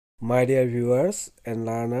My dear viewers and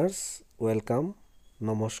learners, welcome,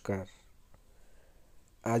 নমস্কাৰ।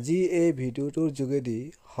 আজি এই ভিডিওটোৰ যোগেদি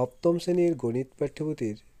সপ্তম শ্ৰেণীৰ গণিত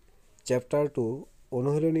পাঠ্যপুথিৰ CHAPTER-2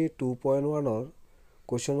 অনুশীলনী 2.1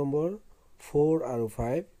 question নম্বৰ 4 আৰু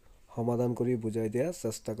 5 সমাধান কৰি বুজাই দিয়া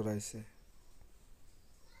চেষ্টা কৰা হৈছে।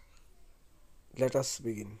 Let us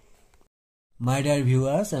begin. My dear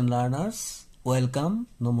viewers and learners, welcome,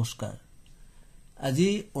 নমস্কাৰ। আজি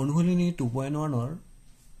অনুশীলনী 2.1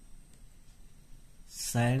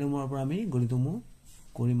 4 নম্বৰ পৰা আমি গণিতসমূহ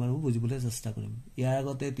কৰিম আৰু বুজিবলৈ চেষ্টা কৰিম। ইয়াৰ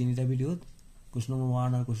আগতে তিনিটা ভিডিওত question নম্বৰ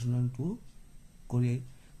 1 আৰু question নম্বৰ 2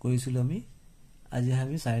 কৰিছিলো আমি। আজি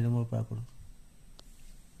আমি 4 নম্বৰ পৰা কৰিম।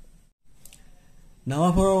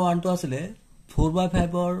 নম্বৰ 1 টো আছিল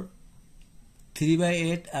 4/5 ৰ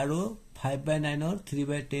 3/8 আৰু 5/9 ৰ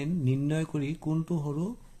 3/10 নিৰ্ণয় কৰি কোনটো সৰু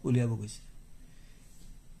উলিয়াব গৈছে।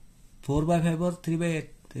 4/5 ৰ 3/8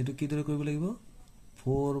 এটো কি দৰে কৰিব লাগিব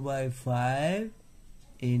 4/5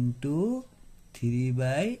 into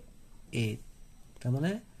 3/8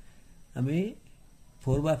 তাৰমানে আমি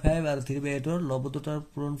 4/5 আৰু 3/8 ৰ লব দুটাৰ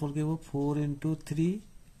পূৰণফল কি হ'ব 4 into 3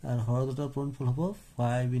 আৰু হৰ দুটাৰ পূৰণফল হ'ব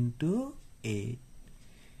 5 into 8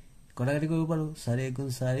 কটাকাটি কৰিব পাৰো 4 *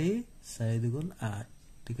 4 4 * 2 8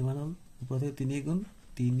 ঠিক কিমান হ'ল ওপৰতে 3 *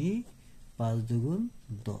 3 5 * 2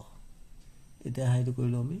 10 এটা হাইটো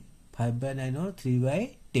কৰিলো আমি 5/9 ৰ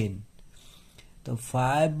 3/10 তো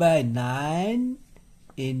 5/9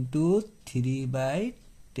 into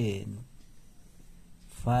 3/10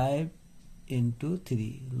 5 into 3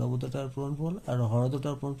 লব দুটাৰ পূৰণফল আৰু হৰ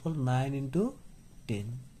দুটাৰ পূৰণফল 9 into 10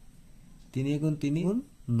 3 * 3 =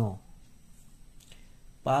 9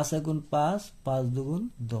 5 * 5 5 * 2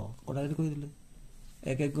 10 কটাকাটি কৰি দিলে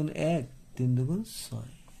 1 * 1 3 * 2 6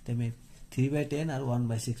 তেমে 3/10 আৰু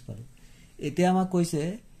 1/6 পালো। এতিয়া আমাক কৈছে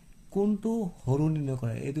কোনটো হৰু নিৰ্ণয়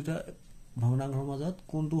কৰে এই দুটা ভগ্নাংশৰ মাজত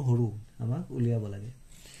কোনটো হৰু আমাক উলিয়াব লাগে।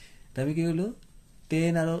 আমি কি হলো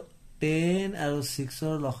 10 আৰু 6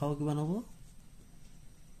 ৰ লসাগু কিমান হ'ব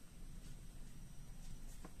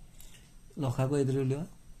লসাগু এদৰে উলিয়া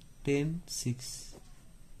 10 6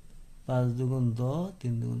 5 * 2 10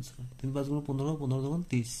 3 * 2 6 3 5 * 15 15 * 2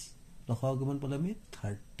 30 লসাগু কিমান পালে আমি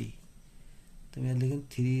 30 তুমি লিখিম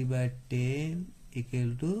 3/10 =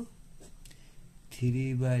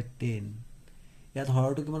 3/10 ইয়াত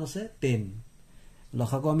হৰটো কিমান আছে 10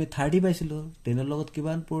 লসাগু আমি 30 পাইছিলো 10 ৰ লগত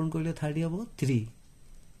কিমান পূৰণ কৰিলে 30 হ'ব 3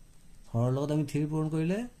 হৰৰ লগত আমি 3 পূৰণ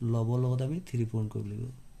কৰিলে লবৰ লগত আমি 3 পূৰণ কৰিব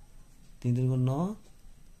লাগিব 3 * 2 = 9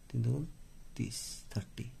 3 * 2 = 30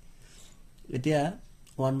 30 এতিয়া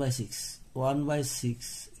 1/6 1/6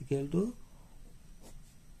 =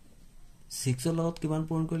 6 ৰ লগত কিমান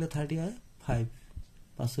পূৰণ কৰিলে 30 হয় 5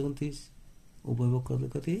 5 * 30 উভয়পক্ষৰ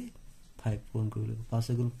লগতে 5 পূৰণ কৰিব লাগিব 5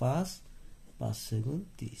 * 5 5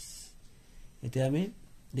 * 30 এতিয়া আমি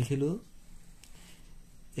দেখিলো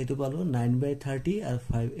এটো পালো 9/30 আৰু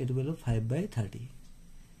 5 এটো পালো 5/30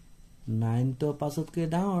 9 তো 5 তকৈ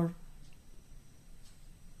ডাঙৰ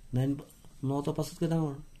 9 তো 5 তকৈ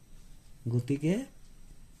ডাঙৰ গতিকে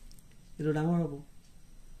এটো ডাঙৰ হ'ব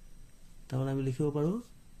তাহলে আমি লিখিব পাৰো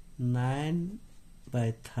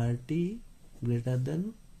 9/30 greater than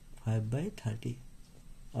 5/30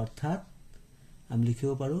 অৰ্থাৎ আমি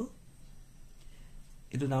লিখিব পাৰো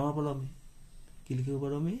এটো ডাঙৰ পালো আমি কি লিখিব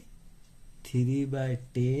পাৰো আমি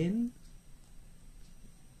 3/10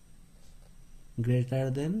 greater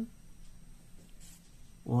than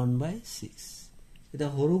 1/6 এটা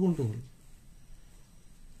হৰু কোনটো হল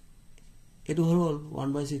এটো হৰু হল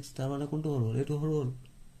 1/6 তাৰ মানে কোনটো হৰু হল এটো হৰু হল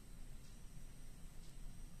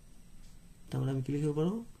তাৰ মানে আমি কি লিখিব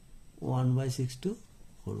পাৰো 1/6 টো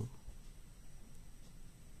হৰু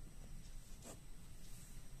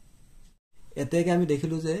এতেকে আমি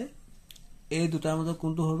দেখিলো যে এই দুটাৰ মাজত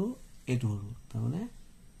কোনটো হৰু এটো হৰু তাৰ মানে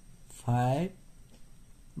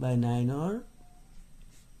 5/9 ৰ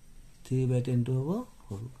 3/10 টো হ'ব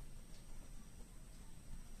হৰু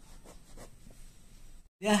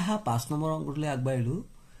এয়া 5 নম্বৰ অংকলৈ আগবাঢ়িলো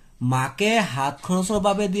মাকে হাত খৰচৰ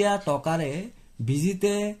বাবে দিয়া টকাৰে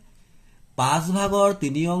বিজিতে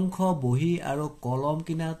 5/3 অংশ বহি আৰু কলম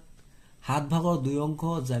কিনাত 7/2 অংশ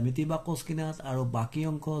জ্যামিতি বাকচ কিনাত আৰু বাকি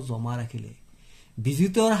অংশ জমা ৰাখিলে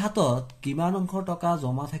বিজিতৰ হাতত কিমান অংশ টকা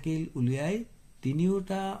জমা থাকিল উলিয়াই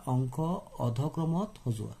তিনিওটা অংশ অধক্ৰমত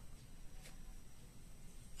সজোৱা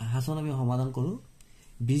আহাচন আমি সমাধান কৰো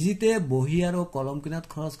বিজিতে বহি আৰু কলম কিনাত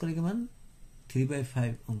খৰচ কৰি কিমান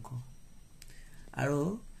 3/5 অংক আৰু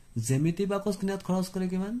জ্যামিতি বাকচ কিনাত খৰচ কৰি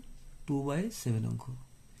কিমান 2/7 অংক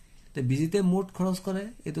তে বিজিতে মোট খৰচ কৰে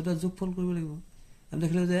এটোটা যোগফল কৰিব লাগিব আমি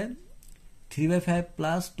দেখিলো যে 3/5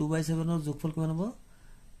 plus 2/7 ৰ যোগফল কিমান হ'ব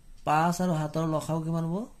 5 আৰু 7 ৰ লসাগু কিমান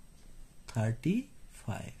হ'ব 35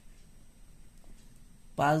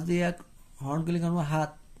 5 দিয়ে হৰণ কৰিলে কিমান হ'ব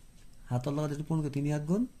 7 7ৰ লগত এটো পূৰণ কৰি 3 7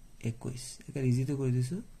 গুণ 21 একে ইজিটো কৰি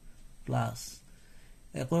দিছো প্লাস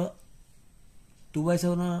একো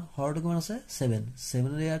 2/7 ৰ হৰটো কিমান আছে 7 7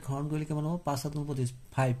 ৰ ইয়াক হৰণ কৰিলে কিমান হ'ব 5 7 গুণ 25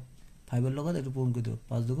 5 5 ৰ লগত এটো পূৰণ কৰি দিও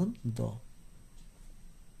 5 2 গুণ 10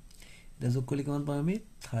 এটা যোগ কৰিলে কিমান পাম আমি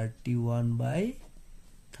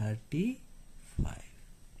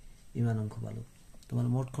 31/35 ইমান অংক পালো তোমাৰ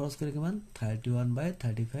মোট খৰচ কৰি কিমান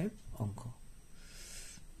 31/35 অংক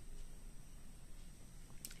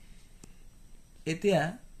এতিয়া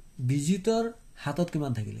বিজিতৰ হাতত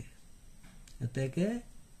কিমান থাকিলে এতেকে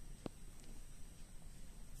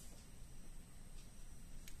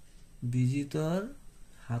বিজিতৰ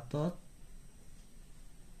হাতত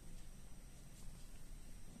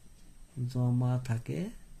জমা থাকে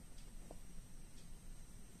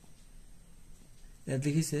ইয়াত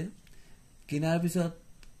লিখিছে কিনাৰ পিছত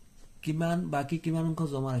কিমান বাকি কিমান অংক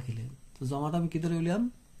জমা ৰাখিলে তো জমাটা আমি কিদৰে উলিয়াম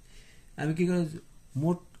আমি কি কৰি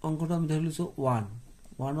মোট অংকটো আমি ধৰি লৈছো 1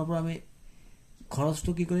 1 ৰ পৰা আমি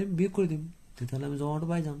খৰচটো কি কৰিম বিয়োগ কৰি দিম তেতিয়ালে আমি জমাটো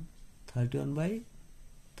পাই যাম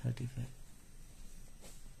 31/35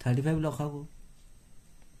 35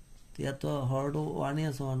 লখাবতিয়াতো হৰটো 1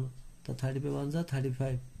 আছে 1 তো 35 1 যা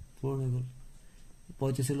 35 পূৰণ হৈ গল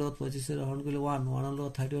 25 লগত 25 ৰ হৰণ কৰিলে 1 1 ৰ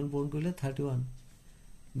লগত 31 পূৰণ কৰিলে 31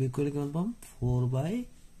 বিয়োগ কৰিলে কিমান পাম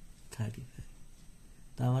 4/35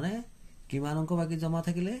 তাৰ মানে কিমান অংক বাকি জমা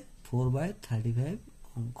থাকিলে 4/35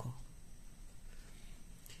 অংক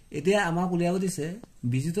এতিয়া আমাক উলিয়াব দিছে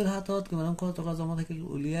বিজিতৰ হাতত কিমান অংক টকা জমা থাকিল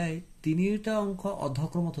উলিয়াই তিনিটা অংক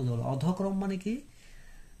অধক্ৰমত যাব অধক্ৰম মানে কি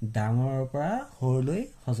ডাঙৰৰ পৰা সৰুলৈ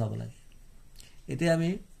সজাব লাগে এতিয়া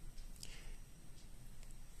আমি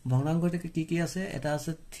ভগ্নাংকতে কি কি আছে এটা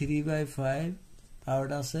আছে 3/5 আৰু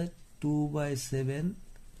এটা আছে 2/7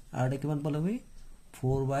 আৰু এটা কিমান পালো আমি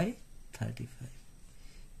 4/35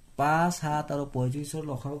 5 7 আৰু 25 ৰ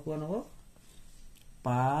লসাগু কিমান হ'ব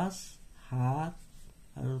 5 7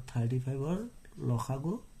 আৰু 35 ৰ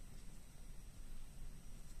লসাগু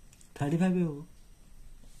 35 হ'ব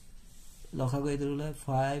লসাগু এদৰুলে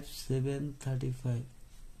 5 7 35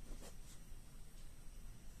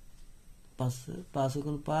 5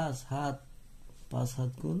 গুণ 5 7 5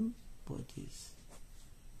 7 গুণ 25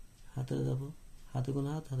 হাতৰে যাব 7 গুণ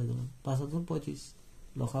 7 7 গুণ 5 গুণ 25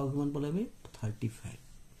 লসাগু কিমান পালে আমি 35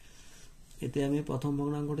 এতিয়া আমি প্ৰথম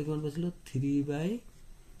ভগ্নাংকটো কিমান পাইছিলো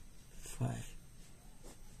 3/5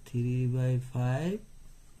 3/5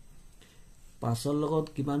 5ৰ লগত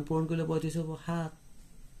কিমান পূৰণ কৰিলে 35 হ'ব 7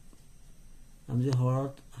 আমি যে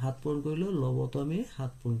হৰত 7 পূৰণ কৰিলো লবতো আমি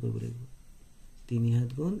 7 পূৰণ কৰিব লাগিব 3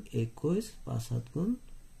 7 গুণ 21 5 7 গুণ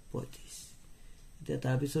 25 এতিয়া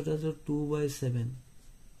তাৰ পিছত আছে 2/7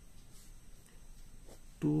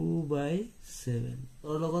 2/7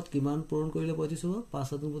 অৰ লগত কিমান পূৰণ কৰিলে 35 হ'ব 5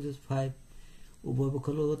 7 গুণ 25 5 উভয়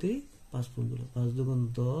পক্ষৰ লগতে 5 পূৰণ কৰিলে 5 2 গুণ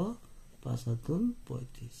 10 5 7 গুণ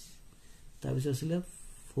 35 তাৰ পিছত আছিল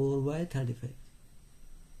 4/35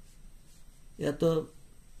 ইয়াত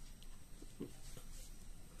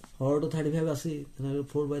হৰটো 35 আছে তেনে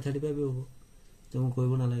 4/35 হ'ব তেমন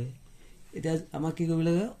কৰিব না লাগে এটা আমাক কি কৰিব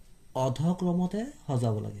লাগে অধক্ৰমতে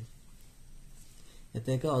সজাব লাগে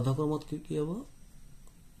এতেকে অধক্ৰমত কি হ'ব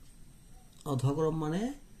অধক্ৰম মানে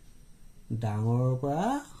ডাঙৰৰ পৰা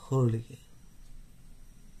সৰুলৈকে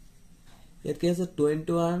ইয়াত কি আছে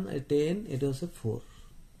 21 10 এটো আছে 4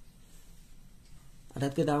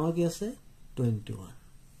 আটাইতকৈ ডাঙৰ কি আছে 21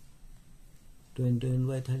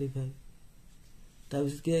 21/35 তাৰ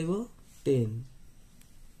পিছত কি আহিব 10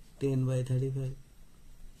 10/35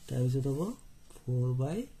 তাৰ পিছত হ'ব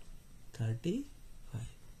 4/35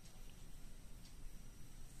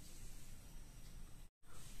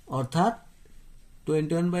 অৰ্থাৎ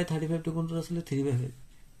 21/35 টো কোনটো আছিল 3/5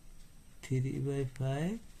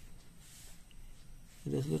 3/5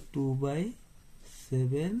 এটা আছিল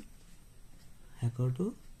 2/7 হেকৰটো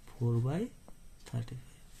 4/35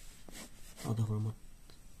 অধক্ৰমত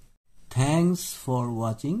Thanks for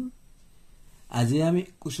watching. আজি আমি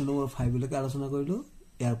কোশ্চেন নম্বৰ 5 লৈকে আলোচনা কৰিলো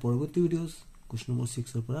ইয়াৰ পৰৱৰ্তী ভিডিওস কোশ্চেন নম্বৰ 6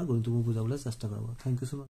 ৰ পৰা গণিতমূলক বুজাবলৈ চেষ্টা কৰিব Thank you so much.